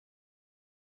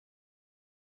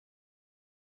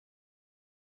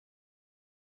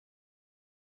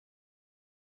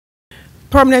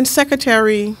Permanent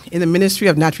Secretary in the Ministry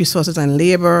of Natural Resources and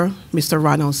Labor, Mr.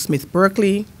 Ronald Smith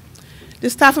Berkeley. The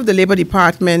staff of the Labor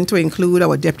Department, to include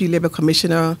our Deputy Labor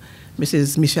Commissioner,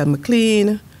 Mrs. Michelle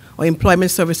McLean, our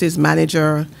Employment Services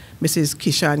Manager, Mrs.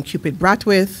 Kishan Cupid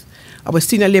Bratwith, our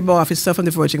Senior Labor Officer from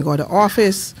the Virgin Gorda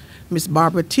Office, Ms.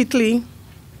 Barbara Titley,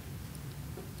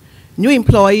 new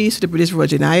employees to the British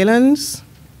Virgin Islands,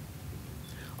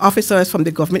 officers from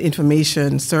the Government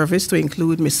Information Service, to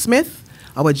include Ms. Smith,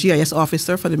 our GIS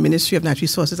officer for the Ministry of Natural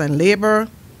Resources and Labor,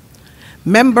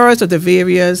 members of the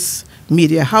various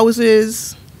media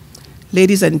houses,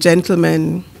 ladies and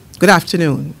gentlemen, good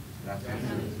afternoon. Good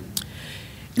afternoon.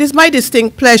 It is my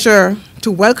distinct pleasure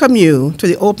to welcome you to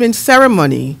the opening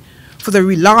ceremony for the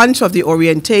relaunch of the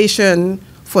orientation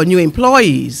for new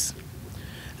employees.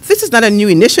 This is not a new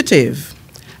initiative,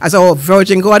 as our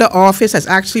Virgin Gorda office has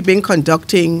actually been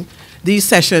conducting these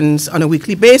sessions on a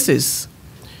weekly basis.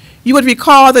 You would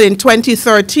recall that in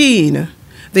 2013,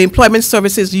 the Employment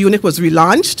Services Unit was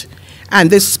relaunched,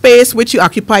 and this space which you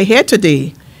occupy here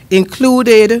today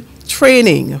included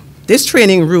training, this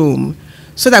training room,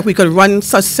 so that we could run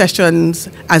such sessions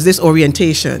as this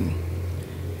orientation.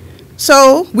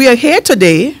 So we are here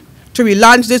today to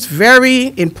relaunch this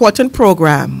very important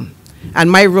program,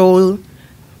 and my role,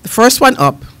 the first one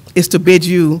up, is to bid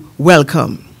you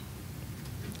welcome.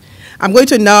 I'm going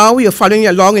to now, you're following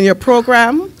along in your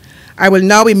program, I will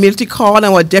now immediately call on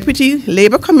our Deputy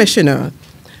Labor Commissioner,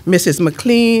 Mrs.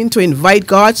 McLean, to invite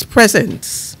God's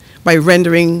presence by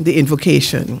rendering the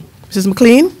invocation. Mrs.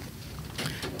 McLean?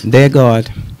 Dear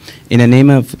God, in the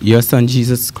name of your Son,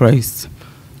 Jesus Christ,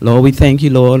 Lord, we thank you,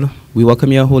 Lord. We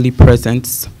welcome your holy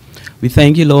presence. We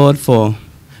thank you, Lord, for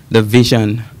the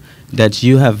vision that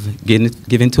you have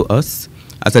given to us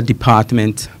as a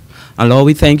department. And Lord,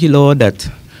 we thank you, Lord, that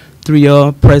through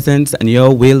your presence and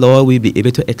your will, Lord, we'll be able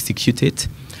to execute it.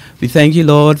 We thank you,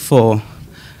 Lord, for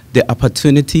the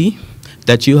opportunity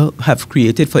that you have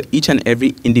created for each and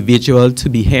every individual to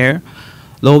be here.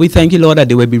 Lord, we thank you, Lord, that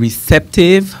they will be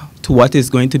receptive to what is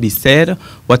going to be said,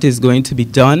 what is going to be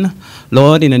done,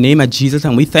 Lord, in the name of Jesus.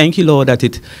 And we thank you, Lord, that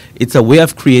it's a way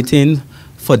of creating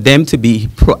for them to be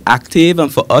proactive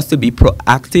and for us to be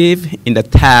proactive in the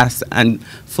task and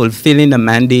fulfilling the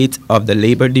mandate of the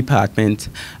Labor Department.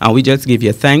 And we just give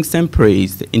you thanks and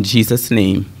praise in Jesus'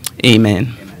 name.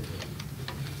 Amen.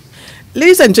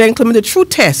 Ladies and gentlemen, the true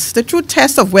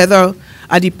test of whether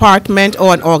a department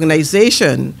or an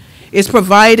organization is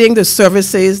providing the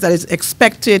services that is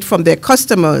expected from their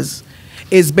customers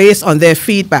is based on their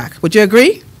feedback. Would you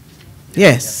agree?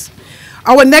 Yes.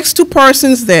 Our next two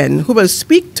persons then who will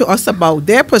speak to us about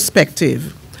their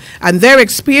perspective and their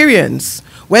experience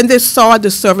when they saw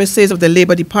the services of the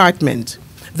Labor Department.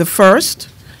 The first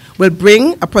will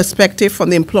bring a perspective from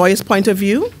the employer's point of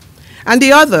view, and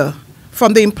the other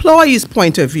from the employee's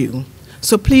point of view.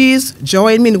 So please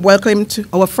join me in welcoming to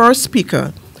our first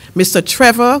speaker, Mr.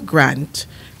 Trevor Grant,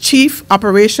 Chief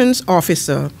Operations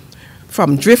Officer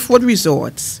from Driftwood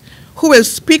Resorts, who will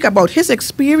speak about his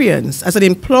experience as an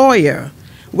employer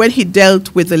when he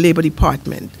dealt with the Labor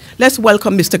Department. Let's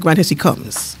welcome Mr. Grant as he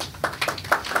comes.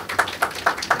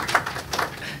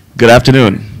 Good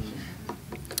afternoon.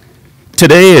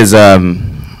 Today is a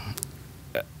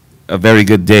very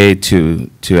good day to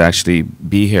actually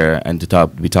be here and to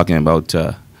be talking about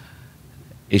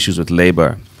issues with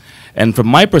labor. And from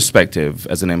my perspective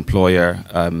as an employer,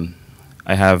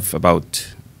 I have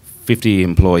about 50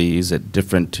 employees at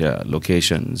different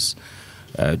locations,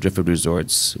 Driftwood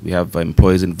Resorts. We have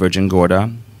employees in Virgin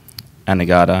Gorda,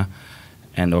 Anegada,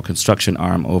 and our construction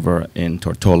arm over in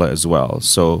Tortola as well.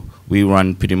 So we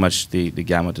run pretty much the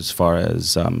gamut as far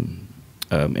as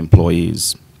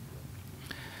employees.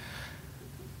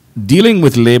 Dealing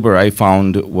with labor, I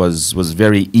found, was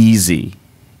very easy.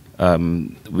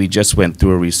 We just went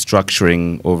through a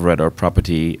restructuring over at our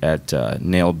property at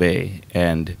Nail Bay,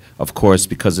 and of course,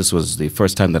 because this was the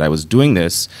first time that I was doing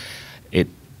this, it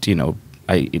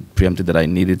preempted that I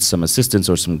needed some assistance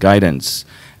or some guidance,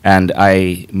 and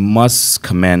I must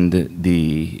commend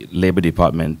the Labor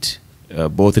Department,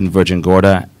 both in Virgin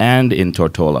Gorda and in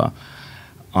Tortola,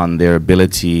 on their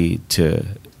ability to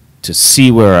see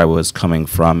where I was coming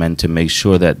from and to make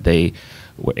sure that they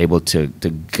were able to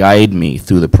guide me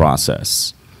through the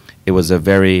process. It was a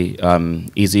very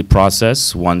easy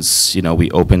process once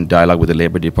we opened dialogue with the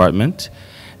Labor Department,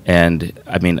 and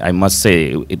I mean, I must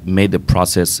say it made the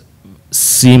process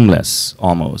seamless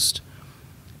almost.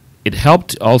 It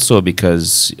helped also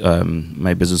because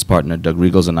my business partner Doug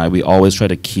Regals and I, we always try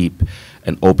to keep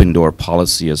an open door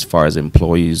policy as far as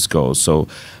employees go. So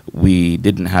we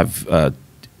didn't have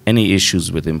any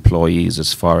issues with employees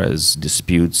as far as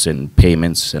disputes and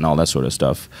payments and all that sort of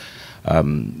stuff.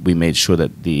 We made sure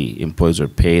that the employees were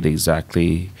paid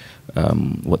exactly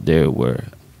what they were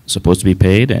supposed to be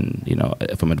paid, and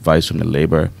from advice from the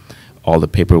labor, all the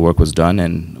paperwork was done,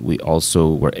 and we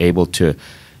also were able to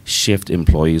shift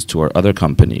employees to our other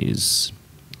companies,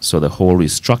 so the whole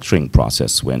restructuring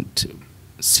process went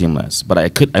seamless. But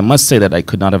I must say that I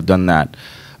could not have done that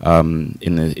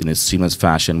in a seamless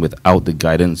fashion without the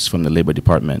guidance from the Labor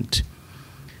Department.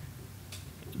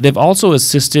 They've also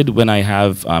assisted when I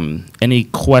have any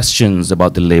questions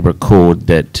about the labor code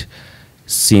that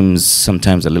seems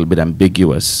sometimes a little bit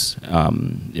ambiguous.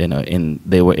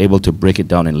 They were able to break it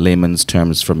down in layman's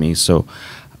terms for me, so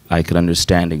I could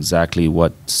understand exactly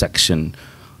what section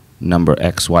number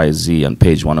XYZ on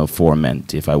page 104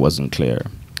 meant if I wasn't clear.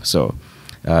 So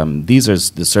these are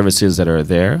the services that are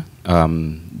there.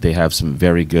 They have some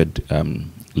very good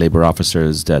labor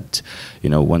officers that,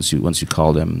 once you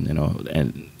call them,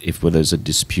 and if there's a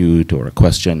dispute or a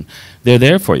question, they're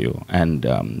there for you, and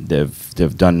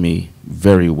they've done me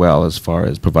very well as far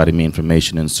as providing me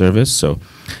information and service. So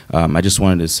I just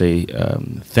wanted to say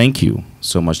thank you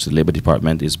so much to the Labor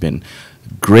Department. It's been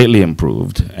greatly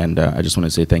improved, and I just want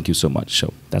to say thank you so much.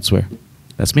 So that's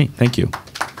me. Thank you.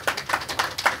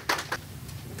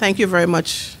 Thank you very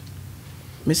much,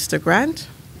 Mr. Grant.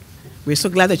 We're so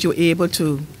glad that you were able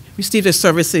to receive the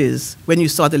services when you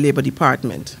saw the Labor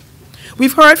Department.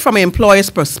 We've heard from an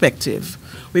employer's perspective.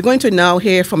 We're going to now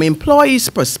hear from an employee's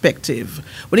perspective,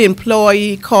 when the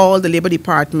employee called the Labor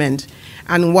Department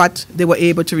and what they were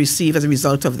able to receive as a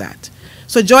result of that.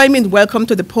 So join me in welcome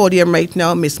to the podium right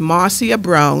now, Ms. Marcia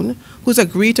Brown, who's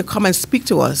agreed to come and speak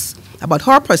to us about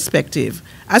her perspective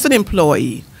as an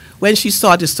employee when she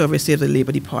saw the services of the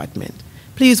Labor Department.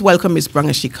 Please welcome Ms. Brown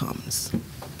as she comes.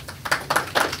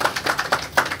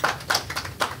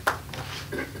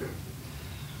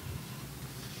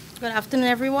 Good afternoon,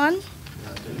 everyone.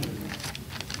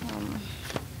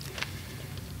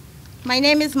 My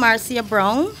name is Marcia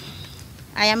Brown.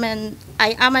 I am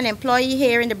an employee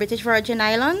here in the British Virgin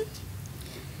Islands.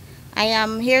 I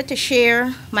am here to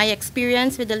share my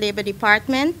experience with the Labor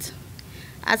Department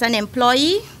as an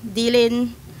employee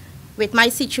dealing with my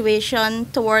situation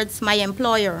towards my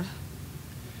employer.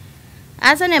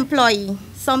 As an employee,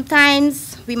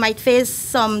 sometimes we might face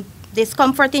some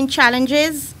discomforting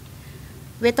challenges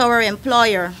with our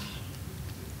employer.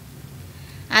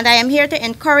 And I am here to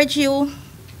encourage you,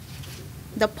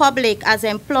 the public, as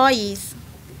employees.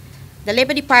 The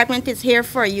Labor Department is here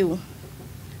for you,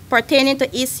 pertaining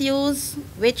to issues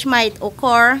which might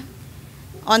occur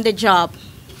on the job.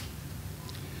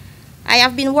 I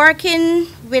have been working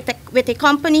with a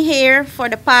company here for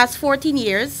the past 14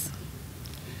 years,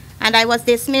 and I was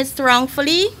dismissed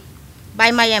wrongfully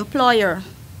by my employer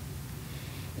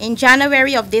in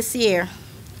January of this year.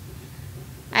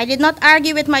 I did not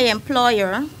argue with my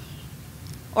employer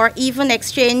or even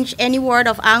exchange any word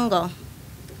of anger.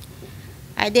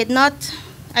 I did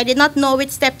not know which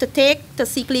step to take to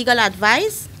seek legal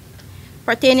advice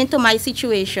pertaining to my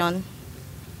situation.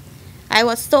 I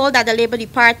was told that the Labor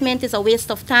Department is a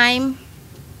waste of time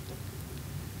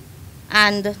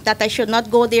and that I should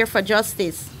not go there for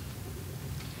justice.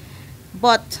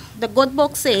 But the good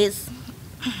book says,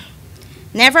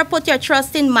 never put your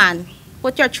trust in man,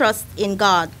 put your trust in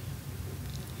God.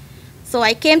 So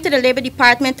I came to the Labor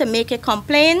Department to make a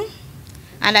complaint,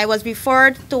 and I was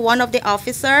referred to one of the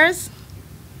officers.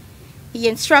 He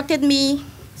instructed me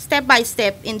step by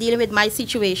step in dealing with my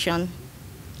situation.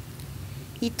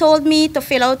 He told me to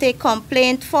fill out a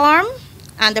complaint form,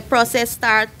 and the process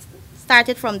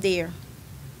started from there.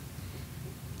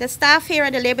 The staff here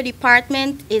at the Labor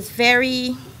Department is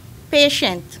very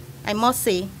patient, I must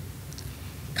say.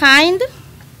 Kind,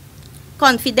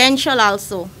 confidential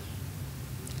also,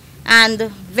 and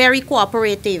very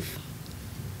cooperative.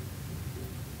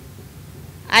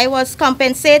 I was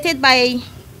compensated by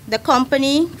the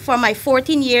company for my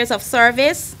 14 years of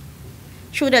service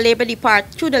through the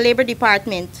Labor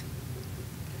Department,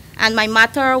 and my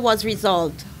matter was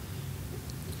resolved.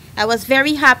 I was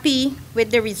very happy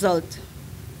with the result.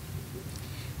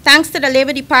 Thanks to the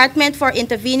Labor Department for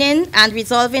intervening and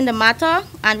resolving the matter,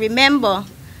 and remember,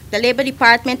 the Labor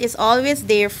Department is always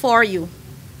there for you.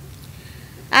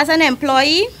 As an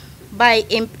employee, by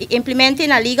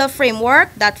implementing a legal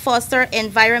framework that fosters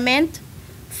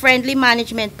environment-friendly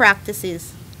management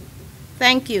practices.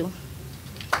 Thank you.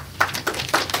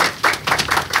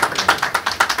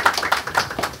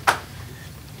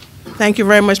 Thank you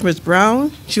very much, Ms.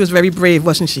 Brown. She was very brave,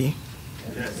 wasn't she?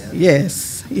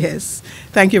 Yes. Yes.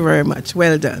 Thank you very much.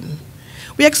 Well done.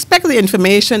 We expect the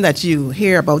information that you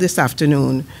hear about this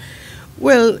afternoon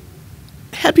will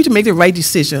help you to make the right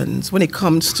decisions when it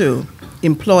comes to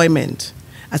employment,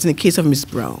 as in the case of Ms.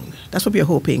 Brown. That's what we're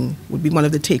hoping would be one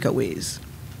of the takeaways.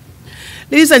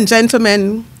 Ladies and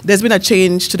gentlemen, there's been a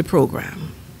change to the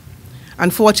program.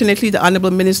 Unfortunately, the Honorable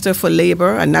Minister for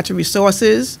Labor and Natural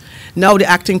Resources, now the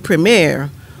acting Premier,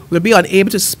 will be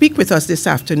unable to speak with us this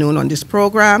afternoon on this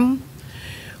program.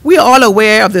 We are all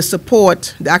aware of the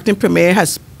support the acting Premier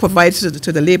has provided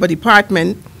to the Labor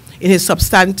Department in his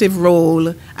substantive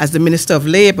role as the Minister of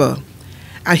Labor.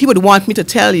 And he would want me to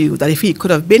tell you that if he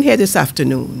could have been here this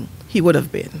afternoon, he would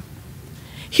have been.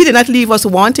 He did not leave us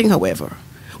wanting, however.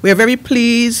 We are very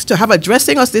pleased to have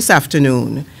addressing us this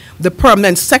afternoon the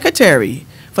Permanent Secretary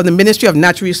for the Ministry of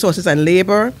Natural Resources and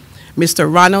Labor,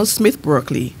 Mr. Ronald Smith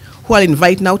Berkeley, who I'll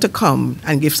invite now to come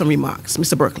and give some remarks.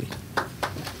 Mr. Berkeley.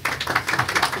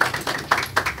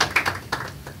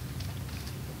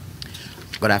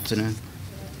 Good afternoon.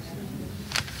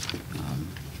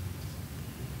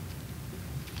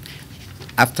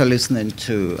 After listening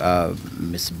to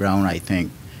Ms. Brown, I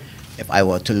think if I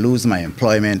were to lose my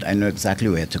employment, I know exactly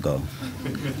where to go,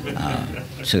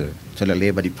 to the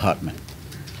Labor Department.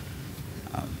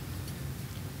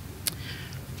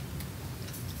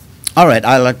 All right,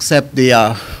 I'll accept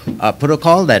the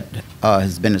protocol that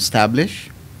has been established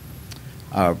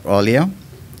earlier.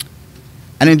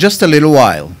 And in just a little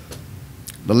while,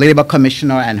 the Labor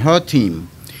Commissioner and her team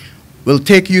will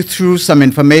take you through some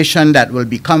information that will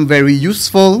become very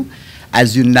useful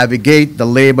as you navigate the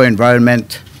labor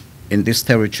environment in this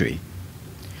territory.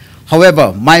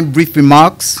 However, my brief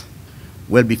remarks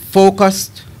will be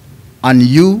focused on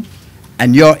you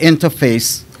and your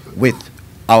interface with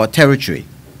our territory.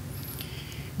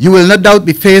 You will no doubt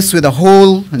be faced with a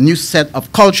whole new set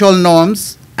of cultural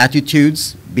norms,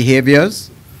 attitudes, behaviors.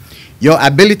 Your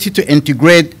ability to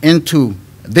integrate into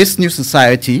this new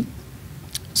society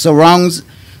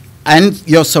and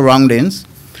your surroundings,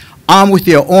 armed with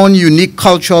your own unique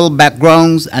cultural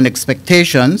backgrounds and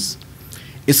expectations,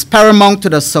 is paramount to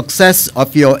the success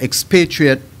of your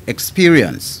expatriate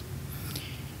experience.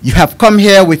 You have come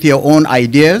here with your own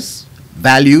ideas,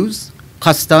 values,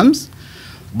 customs,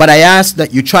 but I ask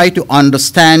that you try to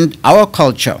understand our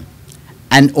culture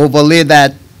and overlay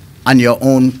that on your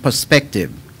own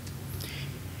perspective.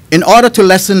 In order to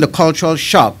lessen the cultural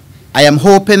shock, I am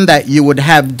hoping that you would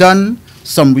have done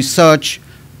some research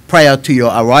prior to your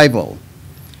arrival.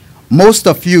 Most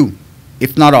of you,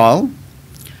 if not all,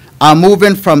 are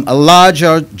moving from a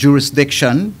larger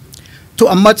jurisdiction to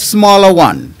a much smaller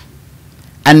one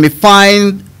and may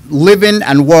find living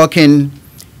and working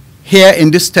here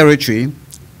in this territory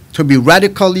to be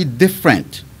radically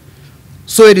different.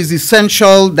 So it is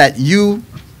essential that you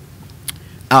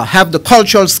have the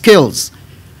cultural skills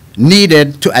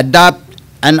needed to adapt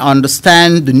and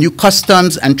understand the new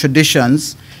customs and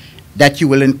traditions that you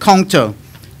will encounter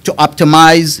to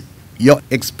optimize your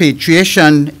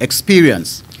expatriation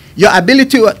experience. Your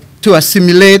ability to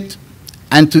assimilate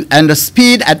and the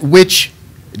speed at which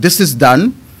this is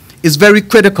done is very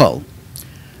critical.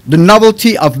 The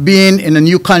novelty of being in a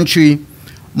new country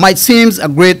might seem a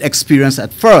great experience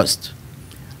at first,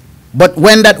 but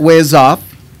when that wears off,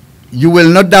 you will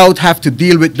no doubt have to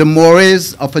deal with the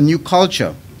mores of a new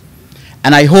culture.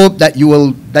 And I hope that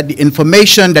that the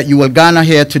information that you will garner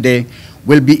here today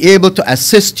will be able to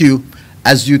assist you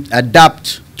as you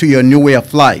adapt to your new way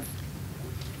of life.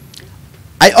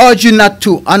 I urge you not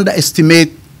to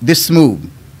underestimate this move.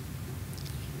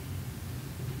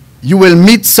 You will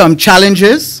meet some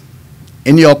challenges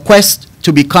in your quest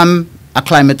to become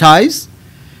acclimatized,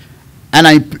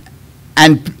 and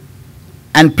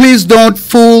please don't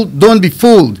be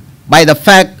fooled by the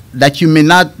fact that you may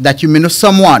know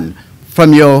someone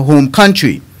from your home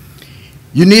country.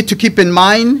 You need to keep in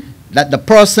mind that the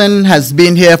person has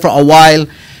been here for a while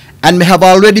and may have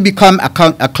already become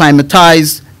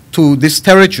acclimatized to this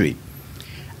territory.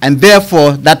 And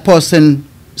therefore, that person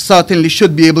certainly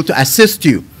should be able to assist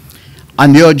you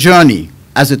on your journey,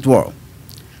 as it were.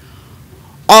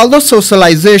 Although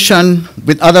socialization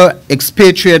with other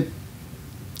expatriates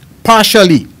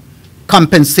partially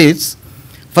compensates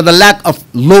for the lack of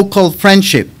local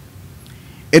friendship,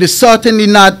 it is certainly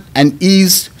not an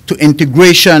ease to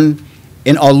integration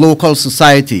in our local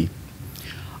society.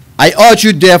 I urge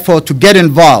you, therefore, to get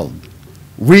involved,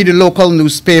 read the local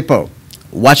newspaper,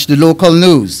 watch the local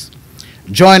news,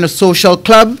 join a social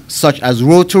club such as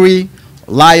Rotary,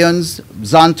 Lions,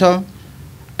 Zonta,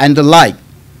 and the like,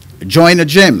 join a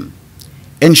gym.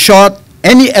 In short,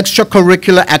 any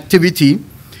extracurricular activity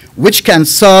which can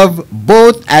serve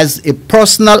both as a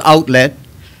personal outlet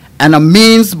and a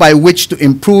means by which to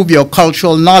improve your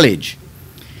cultural knowledge.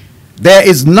 There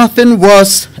is nothing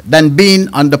worse than being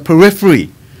on the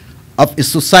periphery of a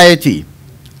society.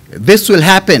 This will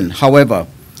happen, however,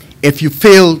 if you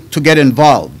fail to get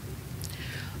involved.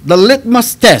 The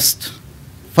litmus test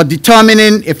for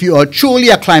determining if you are truly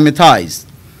acclimatized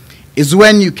is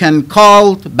when you can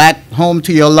call back home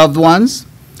to your loved ones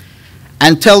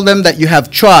and tell them that you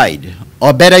have tried,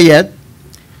 or better yet,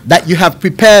 that you have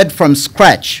prepared from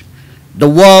scratch the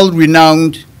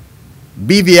world-renowned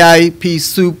BVI pea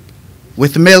soup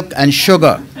with milk and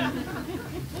sugar.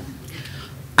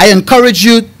 I encourage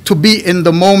you to be in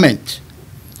the moment.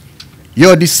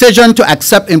 Your decision to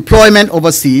accept employment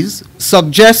overseas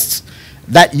suggests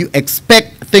that you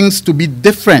expect things to be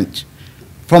different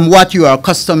from what you are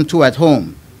accustomed to at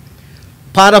home.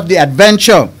 Part of the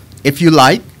adventure, if you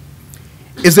like,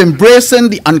 is embracing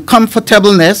the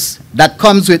uncomfortableness that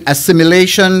comes with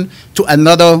assimilation to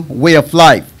another way of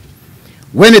life.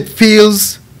 When it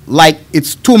feels like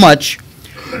it's too much,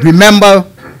 remember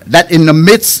that in the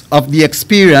midst of the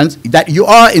experience, that you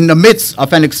are in the midst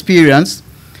of an experience,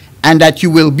 and that you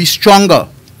will be stronger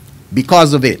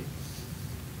because of it.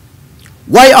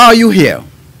 Why are you here?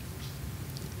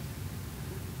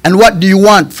 And what do you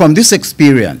want from this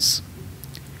experience?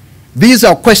 These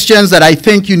are questions that I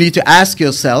think you need to ask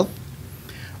yourself,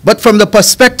 but from the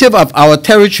perspective of our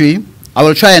territory, I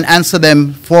will try and answer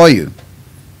them for you.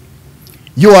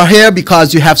 You are here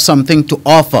because you have something to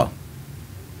offer.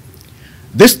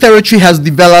 This territory has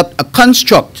developed a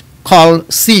construct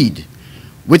called SEED,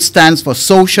 which stands for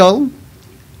social,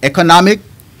 economic,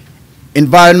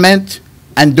 environment,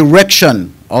 and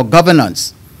direction or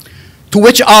governance, to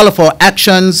which all of our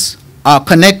actions are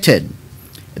connected.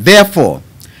 Therefore,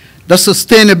 the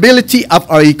sustainability of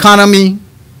our economy,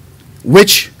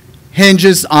 which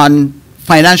hinges on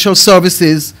financial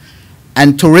services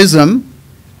and tourism,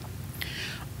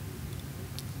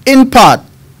 in part,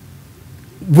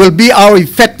 will be our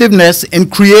effectiveness in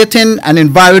creating an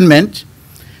environment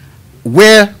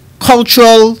where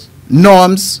cultural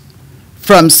norms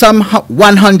from some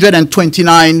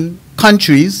 129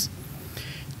 countries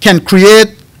can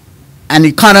create an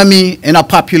economy in a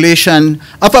population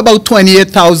of about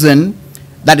 28,000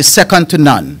 that is second to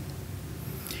none.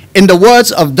 In the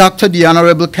words of Dr. the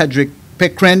Honorable Kedrick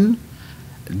Pickering,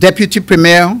 Deputy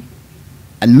Premier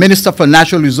and Minister for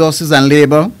Natural Resources and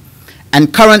Labor,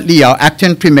 and currently our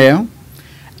acting Premier,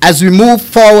 as we move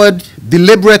forward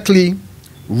deliberately,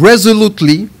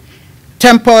 resolutely,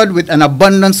 tempered with an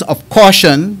abundance of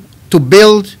caution to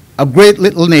build a great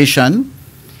little nation,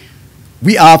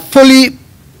 we are fully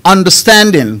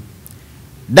understanding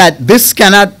that this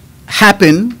cannot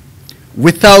happen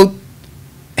without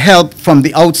help from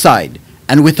the outside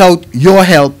and without your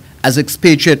help as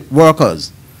expatriate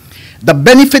workers. The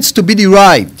benefits to be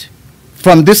derived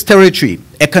from this territory,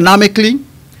 economically,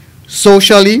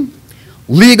 socially,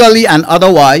 legally, and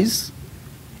otherwise,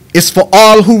 is for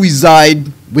all who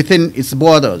reside within its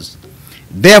borders.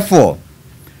 Therefore,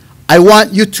 I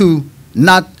want you to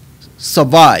not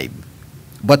survive,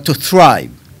 but to thrive,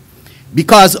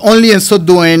 because only in so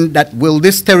doing that will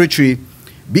this territory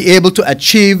be able to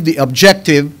achieve the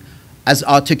objective as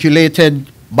articulated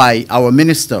by our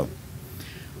minister.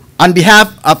 On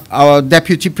behalf of our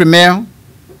Deputy Premier,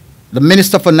 the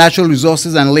Minister for Natural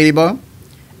Resources and Labor,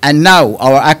 and now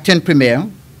our acting Premier,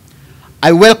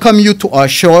 I welcome you to our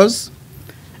shores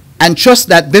and trust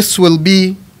that this will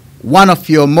be one of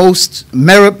your most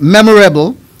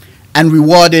memorable and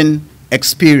rewarding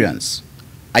experience.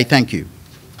 I thank you.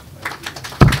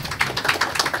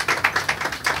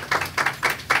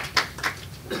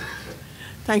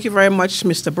 Thank you very much,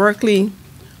 Mr. Berkeley,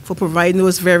 for providing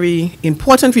those very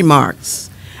important remarks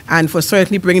and for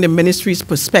certainly bringing the ministry's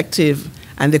perspective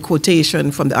and the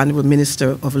quotation from the Honorable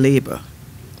Minister of Labor.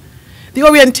 The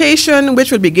orientation,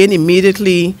 which will begin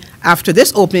immediately after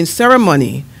this opening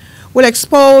ceremony, will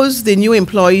expose the new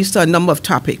employees to a number of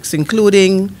topics,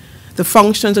 including the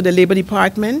functions of the Labor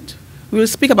Department. We will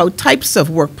speak about types of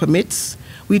work permits.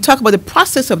 We talk about the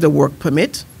process of the work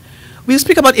permit. We'll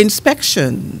speak about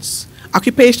inspections,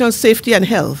 occupational safety and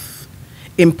health,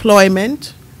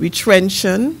 employment,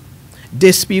 retrenchment,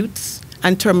 disputes,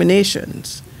 and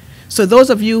terminations. So those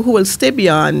of you who will stay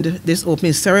beyond this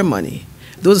opening ceremony,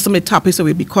 those are some of the topics that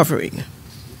we'll be covering.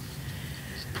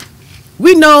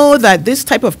 We know that this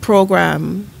type of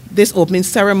program, this opening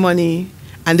ceremony,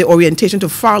 and the orientation to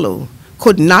follow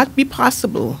could not be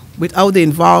possible without the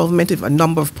involvement of a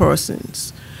number of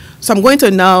persons. So I'm going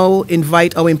to now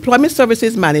invite our Employment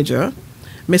Services Manager,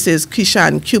 Mrs.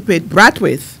 Kishan Cupid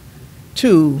Bratwith,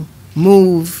 to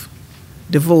move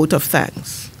the vote of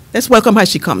thanks. Let's welcome her as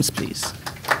she comes, please.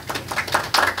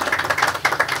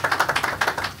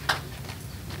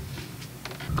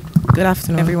 Good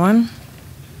afternoon, everyone.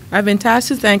 I've been tasked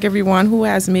to thank everyone who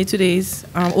has made today's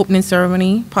opening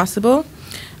ceremony possible.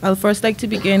 I'll first like to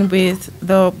begin with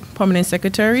the Permanent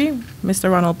Secretary,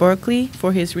 Mr. Ronald Berkeley,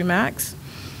 for his remarks.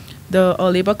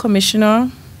 Our Labor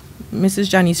Commissioner, Mrs.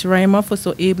 Janice Reimer, for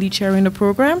so ably chairing the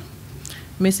program.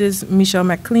 Mrs. Michelle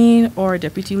McLean, our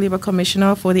Deputy Labor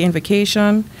Commissioner, for the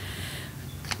invocation.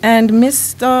 And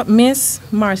Miss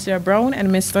Marcia Brown and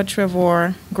Mr.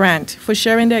 Trevor Grant for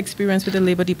sharing their experience with the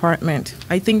Labor Department.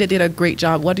 I think they did a great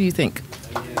job. What do you think?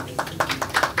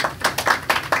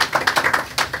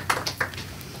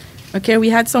 Okay, we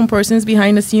had some persons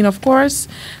behind the scene, of course.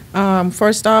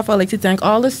 First off, I'd like to thank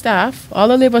all the staff, all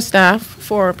the Labor staff,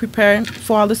 for preparing,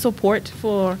 for all the support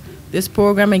for this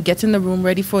program and getting the room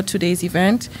ready for today's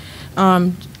event.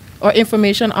 Our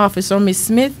Information Officer, Ms.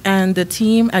 Smith, and the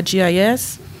team at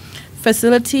GIS.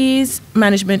 Facilities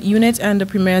Management Unit and the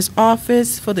Premier's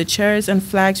Office for the chairs and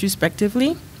flags,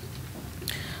 respectively.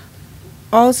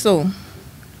 Also,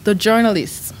 the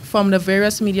journalists from the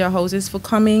various media houses for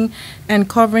coming and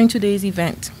covering today's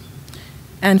event.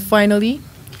 And finally,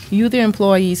 you, the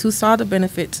employees who saw the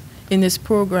benefit in this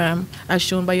program as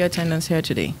shown by your attendance here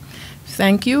today.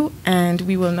 Thank you, and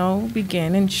we will now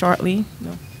begin in shortly.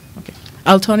 No, okay.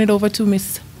 I'll turn it over to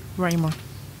Ms. Reimer.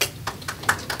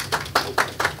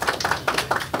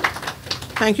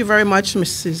 Thank you very much,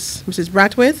 Mrs.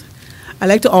 Bratwith. I'd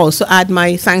like to also add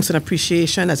my thanks and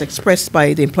appreciation as expressed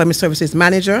by the Employment Services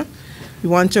Manager. We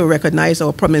want to recognize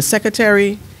our Permanent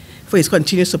Secretary for his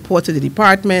continued support to the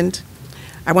department.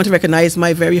 I want to recognize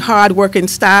my very hard-working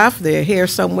staff. They're here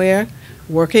somewhere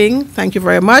working. Thank you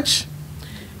very much.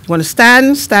 You want to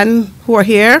stand? Stand who are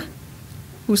here?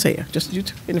 Who's here? Just you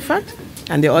two, in fact.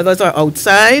 And the others are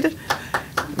outside.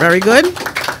 Very good.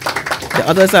 The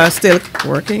others are still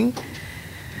working.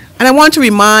 And I want to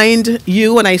remind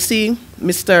you, and I see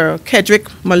Mr. Kedrick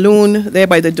Maloon there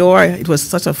by the door. It was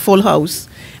such a full house.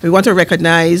 We want to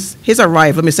recognize his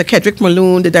arrival, Mr. Kedrick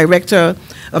Maloon, the director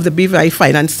of the BVI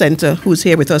Finance Center, who's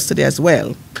here with us today as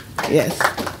well. Yes.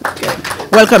 Okay.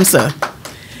 Welcome, sir.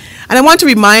 And I want to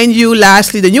remind you,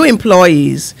 lastly, the new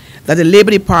employees, that the Labor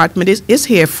Department is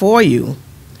here for you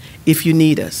if you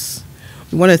need us.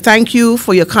 We want to thank you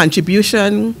for your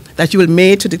contribution that you will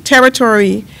make to the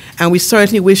territory, and we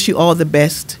certainly wish you all the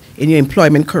best in your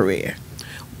employment career.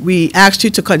 We ask you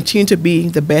to continue to be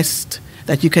the best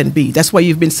that you can be. That's why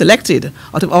you've been selected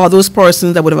out of all those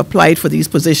persons that would have applied for these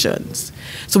positions.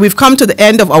 So we've come to the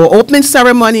end of our opening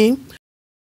ceremony.